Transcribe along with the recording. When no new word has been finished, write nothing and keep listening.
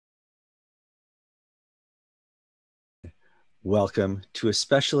Welcome to a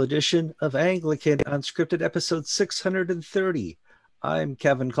special edition of Anglican Unscripted, episode 630. I'm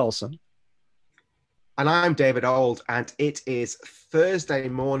Kevin Kallsen. And I'm David Ould, and it is Thursday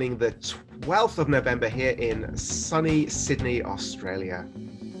morning, the 12th of November here in sunny Sydney, Australia.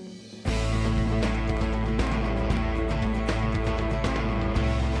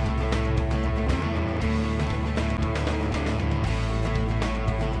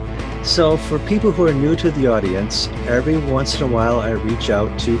 So for people who are new to the audience, every once in a while I reach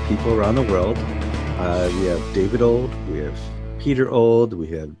out to people around the world. We have David Ould, we have Peter Ould, we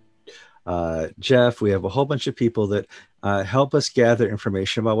have Jeff, we have a whole bunch of people that help us gather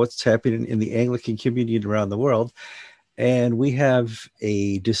information about what's happening in the Anglican community around the world. And we have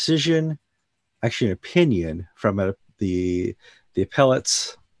a decision, actually an opinion from the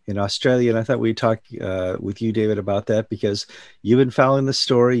appellates in Australia. And I thought we'd talk with you, David, about that because you've been following the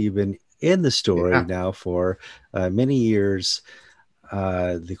story. You've been in the story now for many years.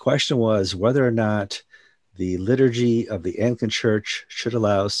 The question was whether or not the liturgy of the Anglican Church should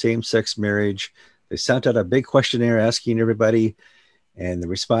allow same-sex marriage. They sent out a big questionnaire asking everybody, and the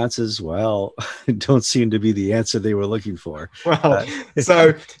responses, well, don't seem to be the answer they were looking for.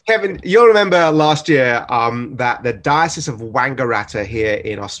 So Kevin, you'll remember last year that the Diocese of Wangaratta here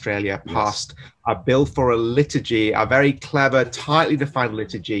in Australia passed a bill for a liturgy, a very clever, tightly defined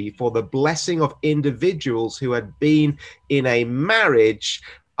liturgy for the blessing of individuals who had been in a marriage,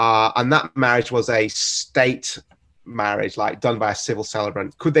 and that marriage was a state marriage, like done by a civil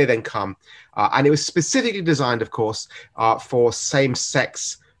celebrant. Could they then come? And it was specifically designed, of course, for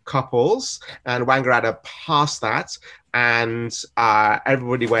same-sex couples. And Wangaratta passed that, and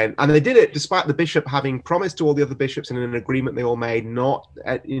everybody went. And they did it despite the bishop having promised to all the other bishops in an agreement they all made, not,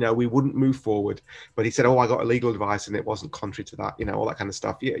 we wouldn't move forward. But he said, "Oh, I got legal advice, and it wasn't contrary to that." All that kind of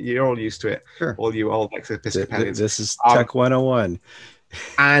stuff. You're all used to it, Sure. All you old ex-Episcopalians. This is Tech 101.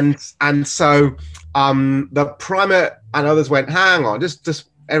 And so the primate and others went, hang on, just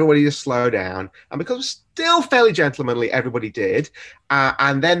everybody just slow down. And because it was still fairly gentlemanly, everybody did.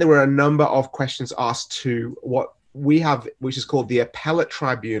 And then there were a number of questions asked to what we have, which is called the Appellate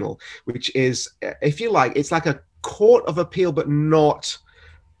Tribunal, which is, if you like, it's like a court of appeal, but not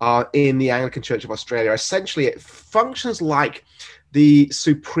in the Anglican Church of Australia. Essentially, it functions like the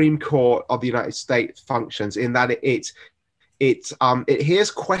Supreme Court of the United States functions, in that it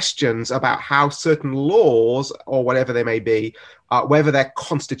hears questions about how certain laws, or whatever they may be, whether they're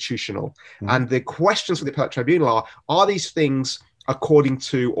constitutional. Mm-hmm. And the questions for the Appellate Tribunal are these things according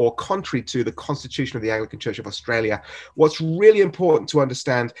to or contrary to the Constitution of the Anglican Church of Australia? What's really important to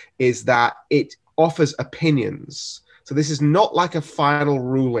understand is that it offers opinions. So this is not like a final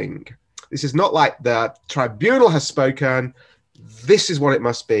ruling. This is not like the tribunal has spoken, this is what it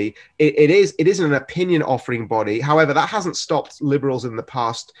must be. It is an opinion offering body. However, that hasn't stopped liberals in the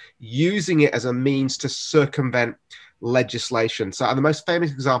past using it as a means to circumvent legislation. So the most famous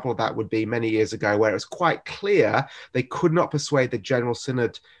example of that would be many years ago, where it was quite clear they could not persuade the General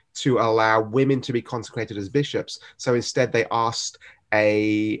Synod to allow women to be consecrated as bishops. So instead they asked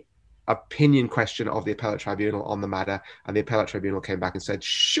a opinion question of the Appellate Tribunal on the matter, and the Appellate Tribunal came back and said,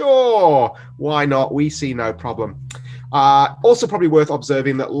 sure, why not? We see no problem. Also probably worth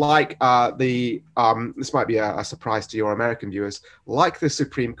observing that, like this might be a surprise to your American viewers, like the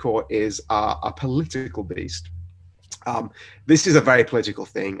Supreme Court is a political beast. This is a very political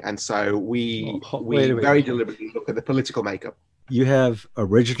thing, and so we very deliberately look at the political makeup. You have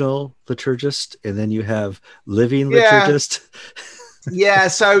original liturgist, and then you have living liturgist. Yeah,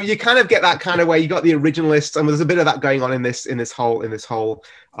 so you kind of get that kind of way. You got the originalists, and there's a bit of that going on in this whole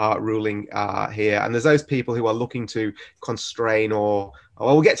ruling here. And there's those people who are looking to constrain, or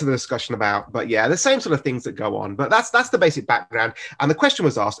we'll get to the discussion about. But yeah, the same sort of things that go on. But that's the basic background. And the question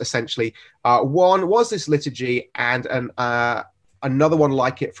was asked essentially: one, was this liturgy and another one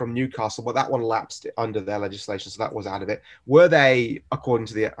like it from Newcastle, but that one lapsed under their legislation, so that was out of it. Were they according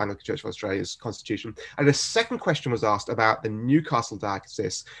to the Anglican Church of Australia's constitution? And the second question was asked about the Newcastle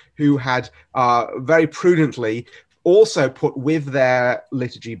diocese, who had very prudently also put with their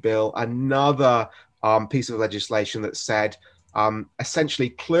liturgy bill another piece of legislation that said,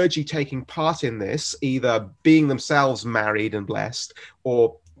 essentially, clergy taking part in this, either being themselves married and blessed,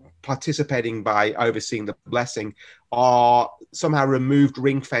 or participating by overseeing the blessing, are somehow removed,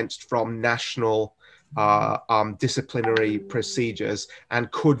 ring-fenced from national disciplinary procedures.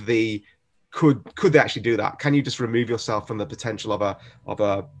 And could they actually do that? Can you just remove yourself from the potential of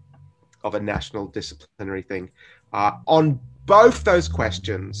a national disciplinary thing? On both those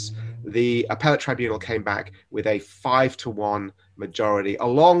questions, the Appellate Tribunal came back with a 5-1 majority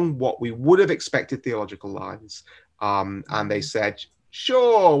along what we would have expected theological lines. and they said,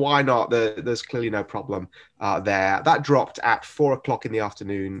 sure, why not? There's clearly no problem there. That dropped at 4:00 in the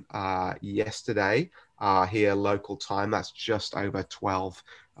afternoon yesterday here, local time. That's just over 12,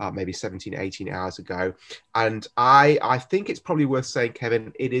 maybe 17, 18 hours ago. And I think it's probably worth saying,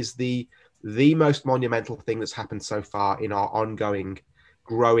 Kevin, it is the most monumental thing that's happened so far in our ongoing,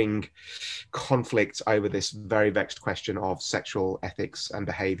 growing conflict over this very vexed question of sexual ethics and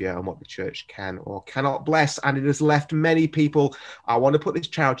behavior and what the church can or cannot bless. And it has left many people, I want to put this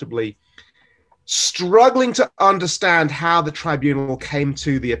charitably, struggling to understand how the tribunal came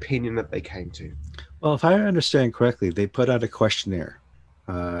to the opinion that they came to. Well, if I understand correctly, they put out a questionnaire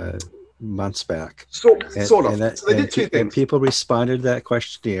months back. Sort of. So they did two things. And people responded to that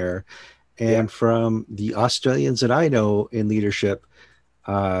questionnaire. And from the Australians that I know in leadership,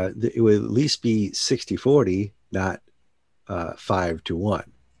 it would at least be 60-40, not 5-1.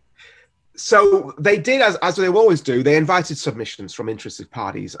 So they did, as they always do, they invited submissions from interested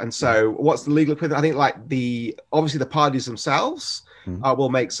parties. And so what's the legal equivalent? I think like obviously the parties themselves will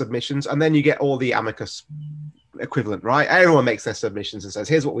make submissions, and then you get all the amicus equivalent, right? Everyone makes their submissions and says,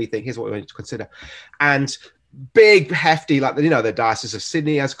 here's what we think, here's what we want to consider. And big, hefty, like, the Diocese of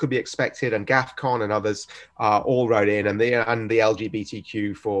Sydney, as could be expected, and GAFCON and others all wrote in, and the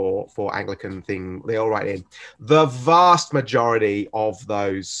LGBTQ for Anglican thing, they all write in. The vast majority of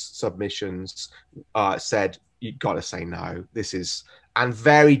those submissions said, you've got to say no. This is, and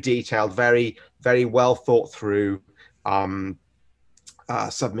very detailed, very, very well thought through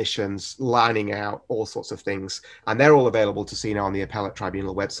submissions, lining out all sorts of things, and they're all available to see now on the Appellate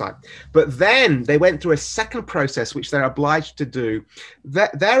Tribunal website. But then they went through a second process, which they're obliged to do.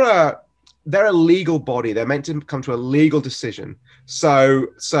 They're a legal body. They're meant to come to a legal decision. So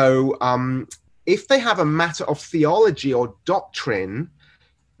if they have a matter of theology or doctrine,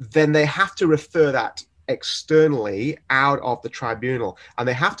 then they have to refer that externally out of the tribunal, and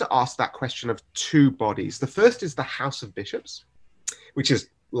they have to ask that question of two bodies. The first is the House of Bishops, which is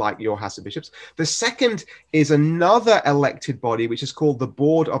like your House of Bishops. The second is another elected body, which is called the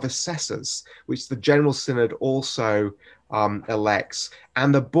Board of Assessors, which the General Synod also elects.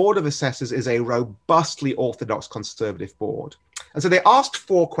 And the Board of Assessors is a robustly orthodox conservative board. And so they asked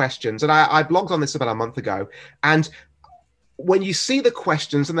 4 questions, and I blogged on this about a month ago. And when you see the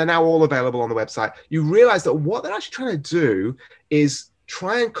questions, and they're now all available on the website, you realize that what they're actually trying to do is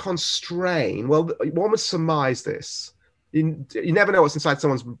try and constrain, well, one would surmise this. You never know what's inside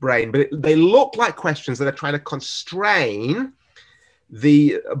someone's brain, but they look like questions that are trying to constrain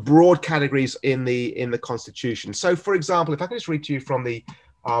the broad categories in the Constitution. So, for example, if I can just read to you from the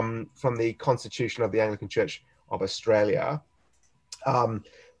Constitution of the Anglican Church of Australia,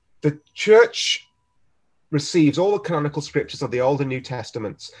 the Church receives all the canonical scriptures of the Old and New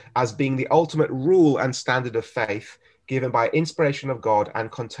Testaments as being the ultimate rule and standard of faith, given by inspiration of God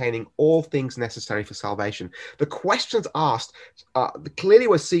and containing all things necessary for salvation. The questions asked clearly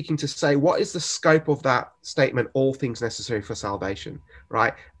were seeking to say, what is the scope of that statement, all things necessary for salvation,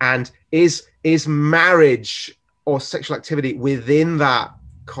 right? And is marriage or sexual activity within that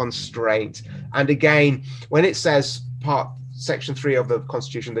constraint? And again, when it says Section 3 of the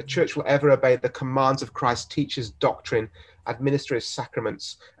Constitution, the Church will ever obey the commands of Christ, teaches doctrine, administer his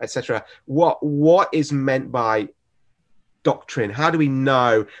sacraments, etc. What is meant by doctrine? How do we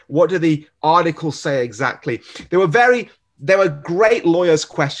know? What do the articles say exactly? They were great lawyers'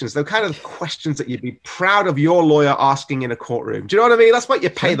 questions. They're kind of questions that you'd be proud of your lawyer asking in a courtroom. Do you know what I mean? That's what you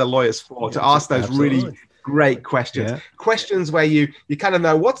pay the lawyers for, to ask those really great questions. Questions where you kind of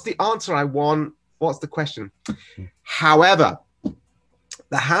know, what's the answer I want? What's the question? However,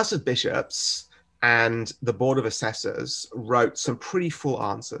 the House of Bishops and the Board of Assessors wrote some pretty full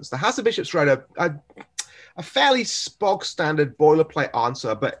answers. The House of Bishops wrote a fairly bog standard boilerplate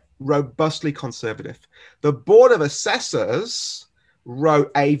answer, but robustly conservative. The Board of Assessors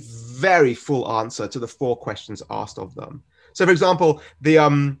wrote a very full answer to the 4 questions asked of them. So, for example,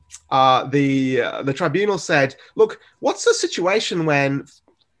 the tribunal said, look, what's the situation when,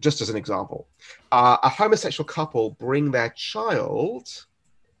 just as an example, a homosexual couple bring their child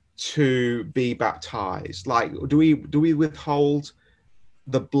to be baptized? Like, do we withhold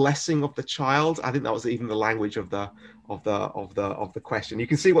the blessing of the child? I think that was even the language of the question. You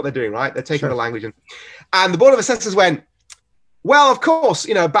can see what they're doing, right? They're taking the language, and the Board of Assessors went, Well, of course,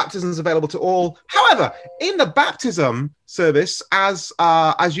 baptism is available to all. However, in the baptism service, as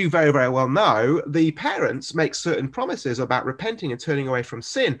you very, very well know, the parents make certain promises about repenting and turning away from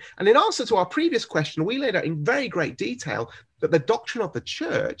sin. And in answer to our previous question, we laid out in very great detail that the doctrine of the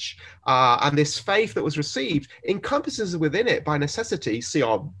church and this faith that was received encompasses within it, by necessity, see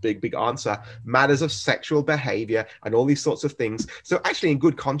our big answer, matters of sexual behavior and all these sorts of things. So actually, in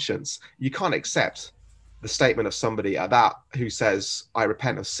good conscience, you can't accept the statement of somebody who says, I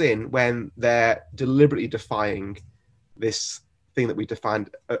repent of sin, when they're deliberately defying this thing that we defined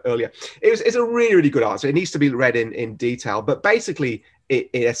earlier. It's a really, really good answer. It needs to be read in detail, but basically it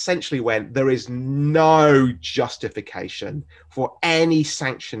essentially went, there is no justification for any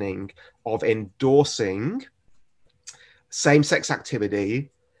sanctioning of endorsing same-sex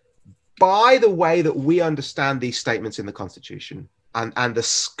activity by the way that we understand these statements in the Constitution and the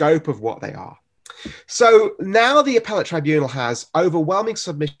scope of what they are. So now the Appellate Tribunal has overwhelming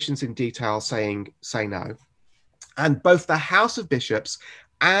submissions in detail saying no. And both the House of Bishops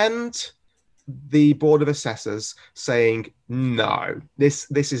and the Board of Assessors saying no, this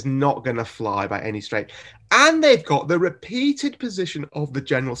is not going to fly by any stretch. And they've got the repeated position of the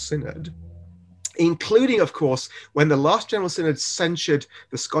General Synod, including, of course, when the last General Synod censured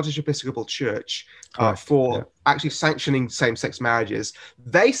the Scottish Episcopal Church for actually sanctioning same-sex marriages.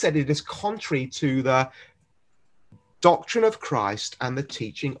 They said it is contrary to the doctrine of Christ and the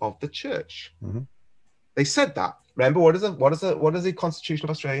teaching of the Church. Mm-hmm. They said that. Remember, what does the Constitution of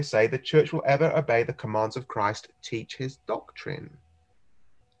Australia say? The Church will ever obey the commands of Christ, teach his doctrine.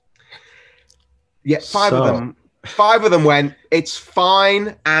 Yet five of them went, it's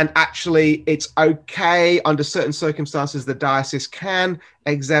fine, and actually it's okay under certain circumstances the diocese can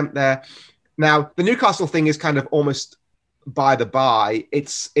exempt there. Now, the Newcastle thing is kind of almost by the by.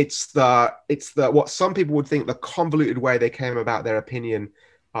 It's the what some people would think the convoluted way they came about their opinion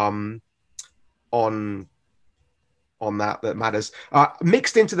on that matters.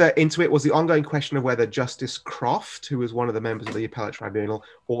 Mixed into it was the ongoing question of whether Justice Croft, who was one of the members of the Appellate Tribunal,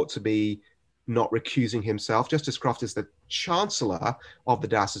 ought to be not recusing himself. Justice Croft is the Chancellor of the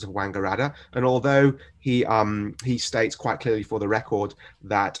Diocese of Wangaratta, and although he states quite clearly for the record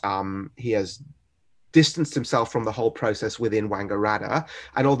that he has distanced himself from the whole process within Wangaratta,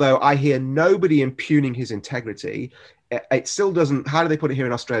 and although I hear nobody impugning his integrity, it still doesn't, how do they put it here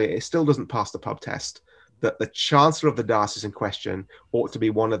in Australia, it still doesn't pass the pub test that the Chancellor of the Diocese in question ought to be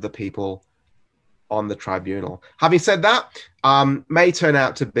one of the people on the tribunal. Having said that, may turn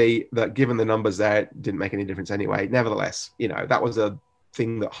out to be that, given the numbers there, it didn't make any difference anyway. Nevertheless, that was a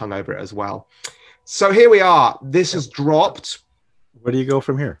thing that hung over it as well. So here we are. This has dropped. Where do you go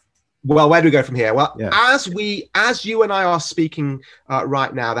from here? Well, where do we go from here? Well, as you and I are speaking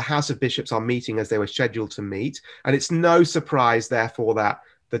right now, the House of Bishops are meeting as they were scheduled to meet. And it's no surprise, therefore, that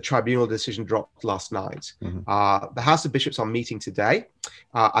the tribunal decision dropped last night. Mm-hmm. The House of Bishops are meeting today,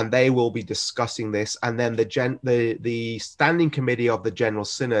 and they will be discussing this. And then the Standing Committee of the General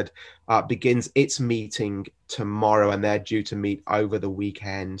Synod begins its meeting tomorrow, and they're due to meet over the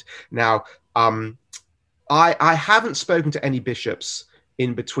weekend. Now, I haven't spoken to any bishops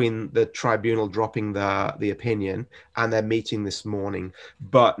in between the tribunal dropping the opinion and their meeting this morning.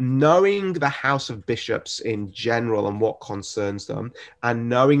 But knowing the House of Bishops in general and what concerns them, and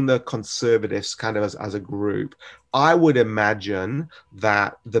knowing the Conservatives kind of as a group, I would imagine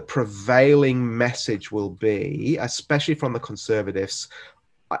that the prevailing message will be, especially from the Conservatives,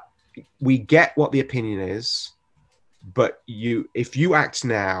 we get what the opinion is, but if you act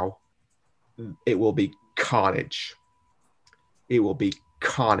now, it will be carnage. It will be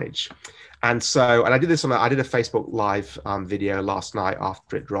carnage. And so, and I did a Facebook Live video last night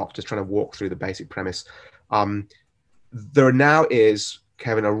after it dropped, just trying to walk through the basic premise. There now is,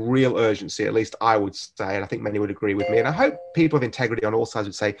 Kevin, a real urgency, at least I would say, and I think many would agree with me, and I hope people of integrity on all sides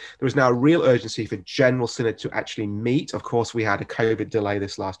would say, there is now a real urgency for General Synod to actually meet. Of course, we had a COVID delay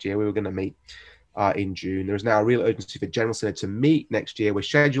this last year. We were going to meet in June. There is now a real urgency for General Synod to meet next year. We're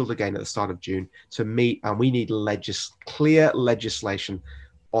scheduled again at the start of June to meet, and we need clear legislation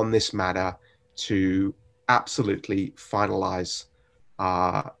on this matter to absolutely finalize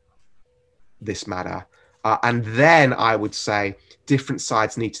this matter. And then I would say different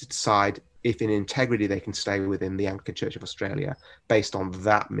sides need to decide if in integrity they can stay within the Anglican Church of Australia based on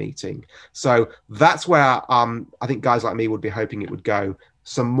that meeting. So that's where I think guys like me would be hoping it would go.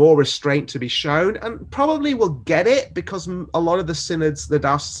 Some more restraint to be shown, and probably will get it, because a lot of the synods, the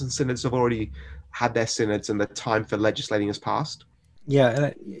diocesan synods, have already had their synods and the time for legislating has passed. Yeah,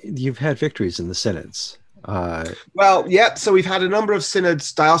 and you've had victories in the synods. Well, yeah, so we've had a number of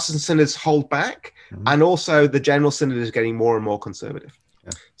synods, diocesan synods hold back, And also the General Synod is getting more and more conservative.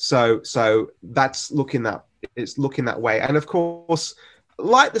 Yeah. So that's looking that way. And of course,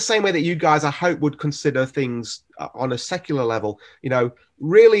 like the same way that you guys, I hope, would consider things on a secular level,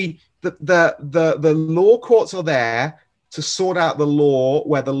 really the law courts are there to sort out the law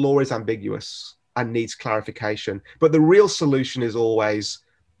where the law is ambiguous and needs clarification. But the real solution is always,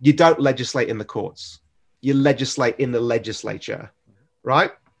 you don't legislate in the courts. You legislate in the legislature,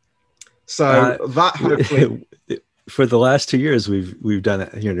 right? So that hopefully... For the last 2 years, we've done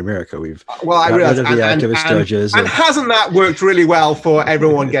it here in America. We've I realize, rid of the activist judges, and hasn't that worked really well for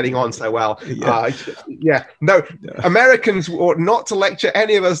everyone getting on so well? No, Americans ought not to lecture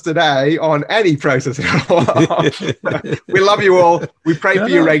any of us today on any process. We love you all. We pray for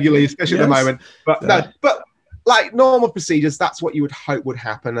you regularly, especially at the moment. But like normal procedures, that's what you would hope would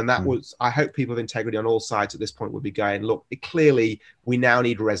happen. And that was, I hope people of integrity on all sides at this point would be going, look, clearly we now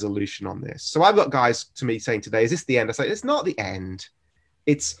need resolution on this. So I've got guys to me saying today, is this the end? I say, it's not the end.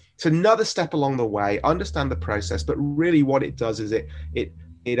 It's another step along the way. Understand the process. But really what it does is it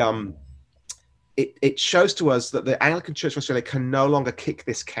shows to us that the Anglican Church of Australia can no longer kick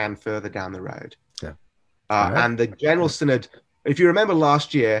this can further down the road. Yeah. And the General Synod, if you remember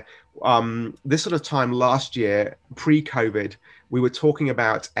last year, this sort of time last year, pre-COVID, we were talking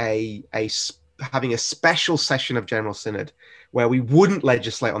about having a special session of General Synod where we wouldn't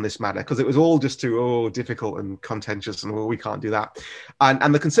legislate on this matter because it was all just too difficult and contentious and we can't do that.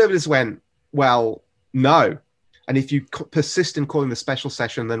 And the Conservatives went, well, no. And if you persist in calling the special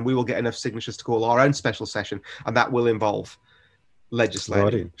session, then we will get enough signatures to call our own special session, and that will involve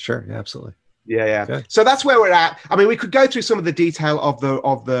legislating. Sure, yeah, absolutely. Yeah. Okay. So that's where we're at. I mean, we could go through some of the detail of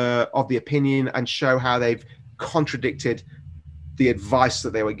the opinion and show how they've contradicted the advice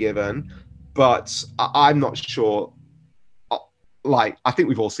that they were given, but I'm not sure. Like, I think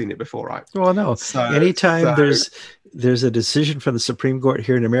we've all seen it before, right? Well, no. Anytime there's a decision from the Supreme Court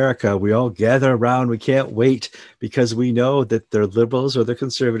here in America, we all gather around. We can't wait because we know that they're liberals or they're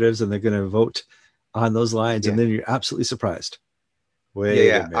conservatives, and they're going to vote on those lines, and then you're absolutely surprised. Wait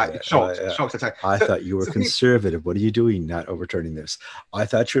a minute. Shocked. I thought you were conservative. What are you doing not overturning this? I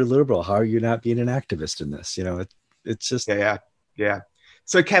thought you're liberal. How are you not being an activist in this? It's just... Yeah.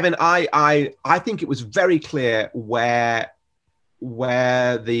 So, Kevin, I think it was very clear where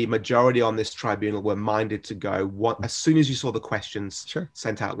the majority on this tribunal were minded to go as soon as you saw the questions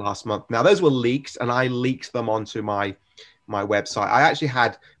sent out last month. Now, those were leaked, and I leaked them onto my website. I actually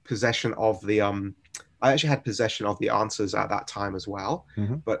had possession of the answers at that time as well.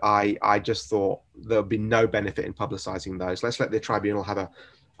 Mm-hmm. But I just thought there would be no benefit in publicizing those. Let's let the tribunal have a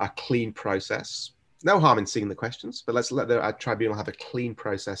clean process. No harm in seeing the questions, but let's let the tribunal have a clean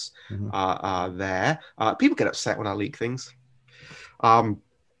process there. People get upset when I leak things. Who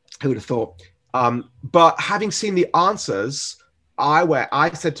would have thought? But having seen the answers,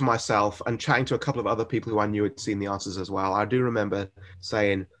 I said to myself, and chatting to a couple of other people who I knew had seen the answers as well, I do remember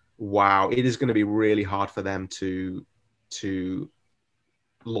saying, wow, it is going to be really hard for them to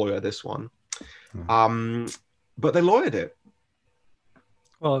lawyer this one. But they lawyered it.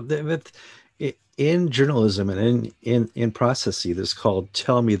 Well, in journalism and in processing, this is called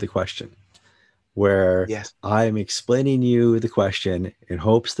tell me the question, where I'm explaining you the question in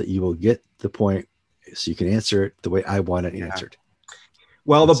hopes that you will get the point so you can answer it the way I want it answered.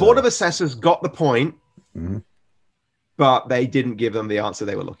 Well, the Board of Assessors got the point, but they didn't give them the answer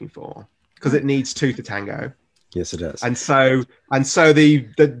they were looking for because it needs two to tango. Yes, it does. And so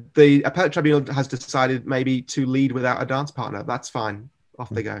the Appellate Tribunal has decided maybe to lead without a dance partner. That's fine. Off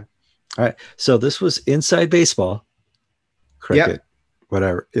they go. All right. So this was inside baseball, cricket,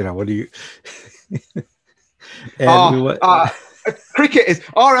 whatever. What do you...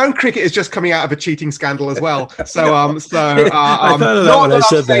 Our own cricket is just coming out of a cheating scandal as well. So, I thought of that when I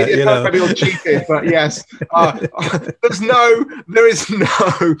said that. Cheated, but yes, there is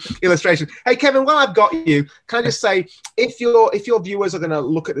no illustration. Hey, Kevin, while I've got you, can I just say, if your viewers are going to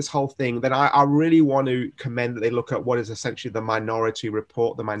look at this whole thing, then I really want to commend that they look at what is essentially the minority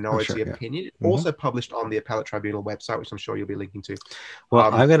report, the minority opinion, also published on the Appellate Tribunal website, which I'm sure you'll be linking to.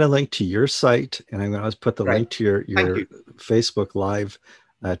 Well, I'm going to link to your site, and I'm going to put the link to your Facebook Live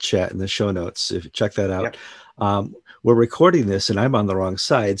chat in the show notes. If you check that out. We're recording this and I'm on the wrong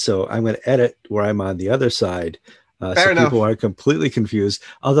side, so I'm going to edit where I'm on the other side, so people aren't completely confused.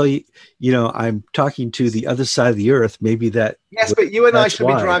 Although I'm talking to the other side of the earth, maybe that. Yes, but you and I should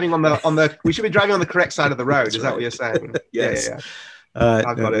be driving on the we should be driving on the correct side of the road. Is that what you're saying? Yes.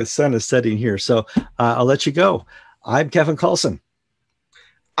 I've got the sun is setting here, so I'll let you go. I'm Kevin Kallsen.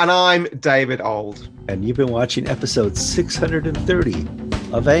 And I'm David Ould. And you've been watching episode 630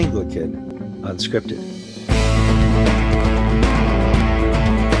 of Anglican Unscripted.